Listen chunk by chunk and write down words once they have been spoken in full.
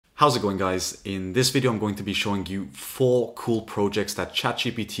How's it going, guys? In this video, I'm going to be showing you 4 cool projects that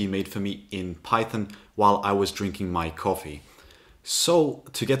ChatGPT made for me in Python while I was drinking my coffee. So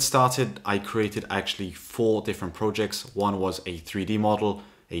to get started, I created actually 4 different projects. One was a 3D model,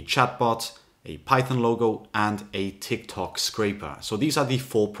 a chatbot, a Python logo, and a TikTok scraper. So these are the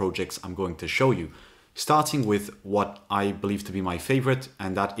 4 projects I'm going to show you, starting with what I believe to be my favorite,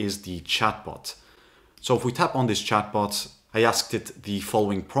 and that is the chatbot. So if we tap on this chatbot, I asked it the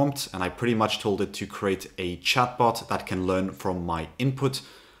following prompt, and I pretty much told it to create a chatbot that can learn from my input.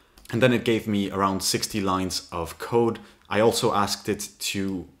 And then it gave me around 60 lines of code. I also asked it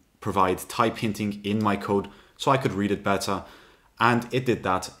to provide type hinting in my code so I could read it better. And it did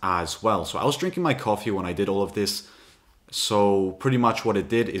that as well. So I was drinking my coffee when I did all of this. So pretty much what it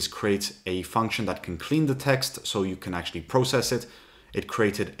did is create a function that can clean the text so you can actually process it. It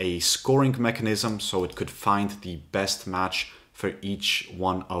created a scoring mechanism so it could find the best match for each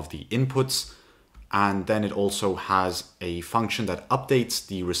one of the inputs. And then it also has a function that updates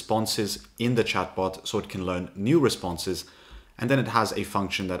the responses in the chatbot so it can learn new responses. And then it has a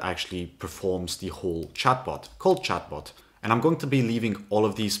function that actually performs the whole chatbot called chatbot. And I'm going to be leaving all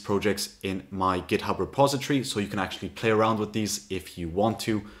of these projects in my GitHub repository so you can actually play around with these if you want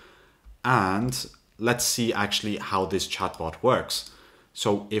to. And let's see actually how this chatbot works.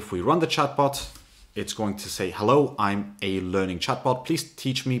 So if we run the chatbot, it's going to say, "Hello, I'm a learning chatbot. Please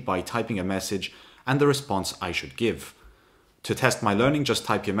teach me by typing a message and the response I should give. To test my learning, just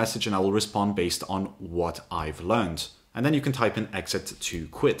type your message and I will respond based on what I've learned." And then you can type in exit to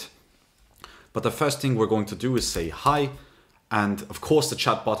quit. But the first thing we're going to do is say hi. And of course, the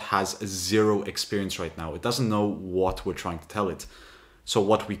chatbot has 0 experience right now. It doesn't know what we're trying to tell it. So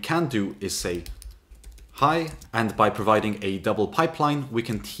what we can do is say hi, and by providing a double pipeline, we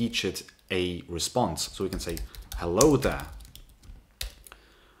can teach it a response. So we can say, "Hello there."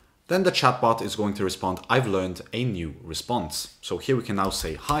 Then the chatbot is going to respond, "I've learned a new response." So here we can now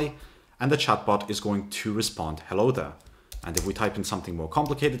say hi, and the chatbot is going to respond, "Hello there." And if we type in something more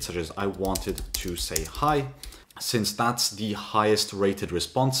complicated, such as "I wanted to say hi," since that's the highest rated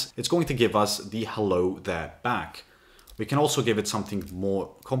response, it's going to give us the "hello there" back. We can also give it something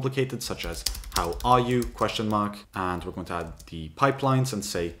more complicated, such as "How are you?" ? And we're going to add the pipelines and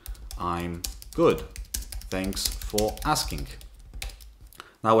say, "I'm good. Thanks for asking."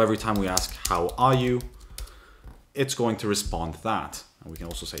 Now, every time we ask, "How are you?" it's going to respond that. And we can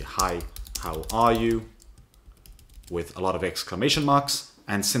also say, "Hi, how are you?" with a lot of exclamation marks.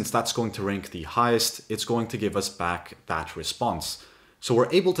 And since that's going to rank the highest, it's going to give us back that response. So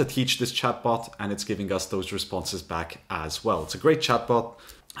we're able to teach this chatbot and it's giving us those responses back as well. It's a great chatbot.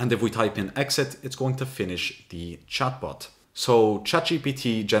 And if we type in exit, it's going to finish the chatbot. So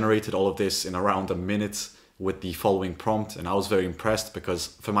ChatGPT generated all of this in around a minute with the following prompt. And I was very impressed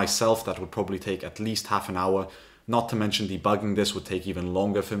because for myself, that would probably take at least half an hour. Not to mention debugging this would take even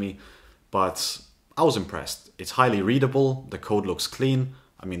longer for me. But I was impressed. It's highly readable. The code looks clean.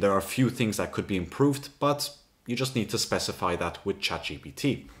 I mean, there are a few things that could be improved, but you just need to specify that with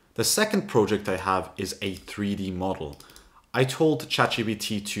ChatGPT. The second project I have is a 3D model. I told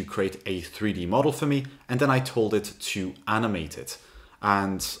ChatGPT to create a 3D model for me, and then I told it to animate it.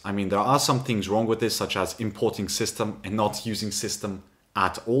 And I mean, there are some things wrong with this, such as importing system and not using system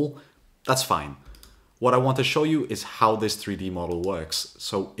at all. That's fine. What I want to show you is how this 3D model works.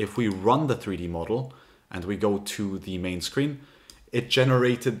 So if we run the 3D model and we go to the main screen, it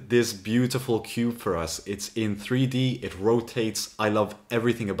generated this beautiful cube for us. It's in 3D, it rotates. I love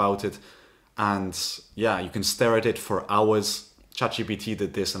everything about it. And yeah, you can stare at it for hours. ChatGPT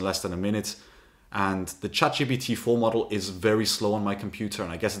did this in less than a minute. And the GPT-4 model is very slow on my computer.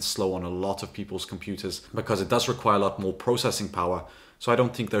 And I guess it's slow on a lot of people's computers because it does require a lot more processing power. So I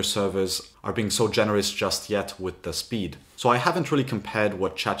don't think their servers are being so generous just yet with the speed. So I haven't really compared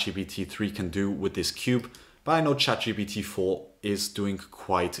what ChatGPT 3 can do with this cube, but I know ChatGPT 4 is doing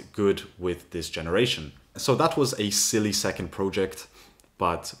quite good with this generation. So that was a silly second project,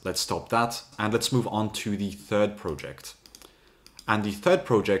 but let's stop that and let's move on to the third project. And the third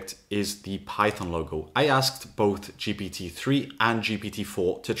project is the Python logo. I asked both GPT-3 and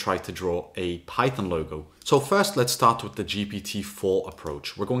GPT-4 to try to draw a Python logo. So first, let's start with the GPT-4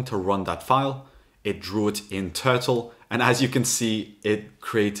 approach. We're going to run that file. It drew it in Turtle. And as you can see, it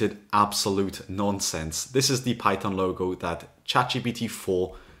created absolute nonsense. This is the Python logo that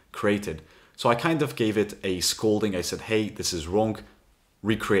ChatGPT-4 created. So I kind of gave it a scolding. I said, "Hey, this is wrong.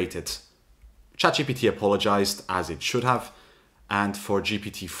 Recreate it." ChatGPT apologized, as it should have. And for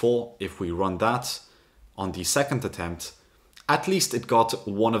GPT-4, if we run that on the second attempt, at least it got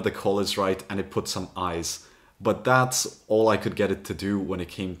one of the colors right and it put some eyes. But that's all I could get it to do when it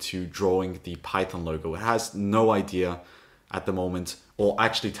came to drawing the Python logo. It has no idea at the moment, or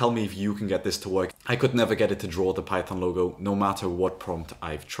actually tell me if you can get this to work. I could never get it to draw the Python logo, no matter what prompt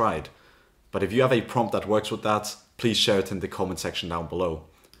I've tried. But if you have a prompt that works with that, please share it in the comment section down below.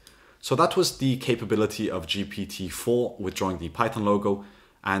 So that was the capability of GPT-4 with drawing the Python logo.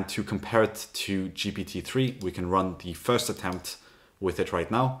 And to compare it to GPT-3, we can run the first attempt with it right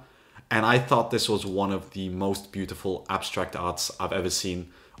now. And I thought this was one of the most beautiful abstract arts I've ever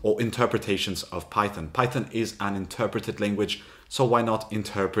seen, or interpretations of Python. Python is an interpreted language, so why not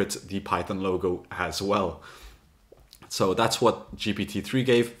interpret the Python logo as well? So that's what GPT-3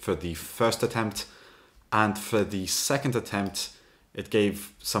 gave for the first attempt. And for the second attempt, it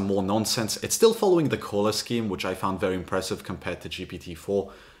gave some more nonsense. It's still following the color scheme, which I found very impressive compared to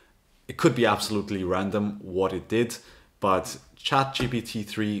GPT-4. It could be absolutely random what it did, but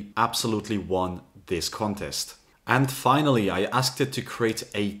ChatGPT-3 absolutely won this contest. And finally, I asked it to create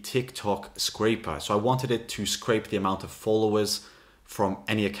a TikTok scraper. So I wanted it to scrape the amount of followers from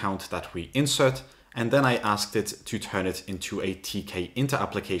any account that we insert. And then I asked it to turn it into a tkinter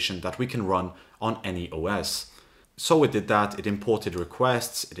application that we can run on any OS. So it did that. It imported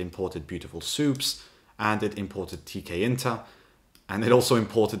requests, it imported beautiful soups, and it imported tkinter. And it also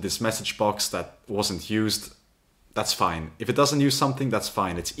imported this message box that wasn't used. That's fine. If it doesn't use something, that's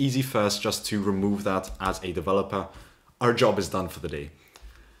fine. It's easy first just to remove that as a developer. Our job is done for the day.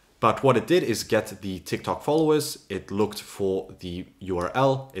 But what it did is get the TikTok followers. It looked for the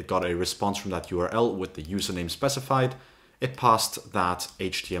URL. It got a response from that URL with the username specified. It passed that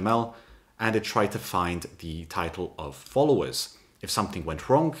HTML and it tried to find the title of followers. If something went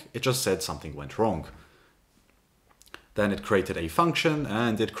wrong, it just said something went wrong. Then it created a function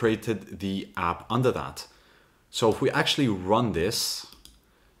and it created the app under that. So if we actually run this,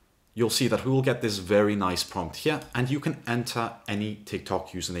 you'll see that we will get this very nice prompt here, and you can enter any TikTok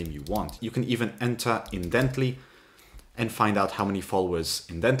username you want. You can even enter Indently and find out how many followers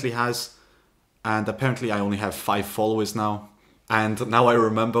Indently has. And apparently I only have 5 followers now. And now I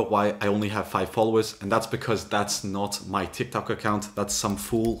remember why I only have 5 followers, and that's because that's not my TikTok account. That's some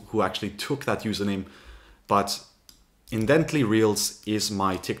fool who actually took that username. But Indently Reels is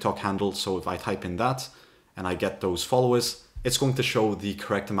my TikTok handle, so if I type in that and I get those followers, it's going to show the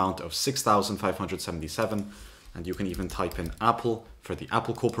correct amount of 6,577. And you can even type in Apple for the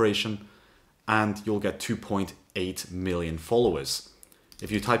Apple Corporation, and you'll get 2.8 million followers.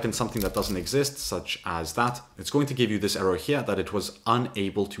 If you type in something that doesn't exist, such as that, it's going to give you this error here that it was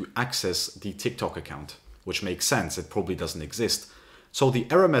unable to access the TikTok account, which makes sense. It probably doesn't exist. So the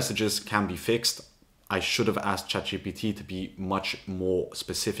error messages can be fixed. I should have asked ChatGPT to be much more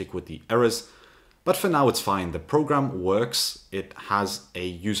specific with the errors, but for now it's fine. The program works. It has a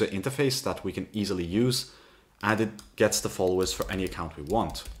user interface that we can easily use, and it gets the followers for any account we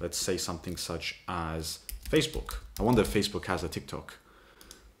want. Let's say something such as Facebook. I wonder if Facebook has a TikTok.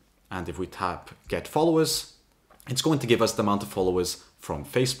 And if we tap get followers, it's going to give us the amount of followers from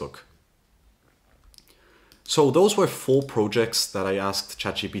Facebook. So those were 4 projects that I asked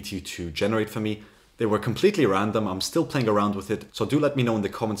ChatGPT to generate for me. They were completely random. I'm still playing around with it. So do let me know in the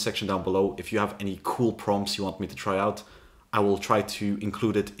comment section down below if you have any cool prompts you want me to try out. I will try to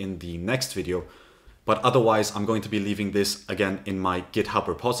include it in the next video. But otherwise, I'm going to be leaving this again in my GitHub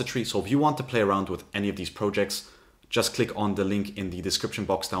repository. So if you want to play around with any of these projects, just click on the link in the description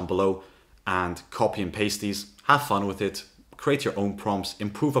box down below and copy and paste these. Have fun with it. Create your own prompts.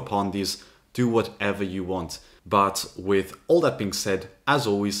 Improve upon these. Do whatever you want. But with all that being said, as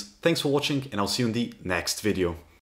always, thanks for watching, and I'll see you in the next video.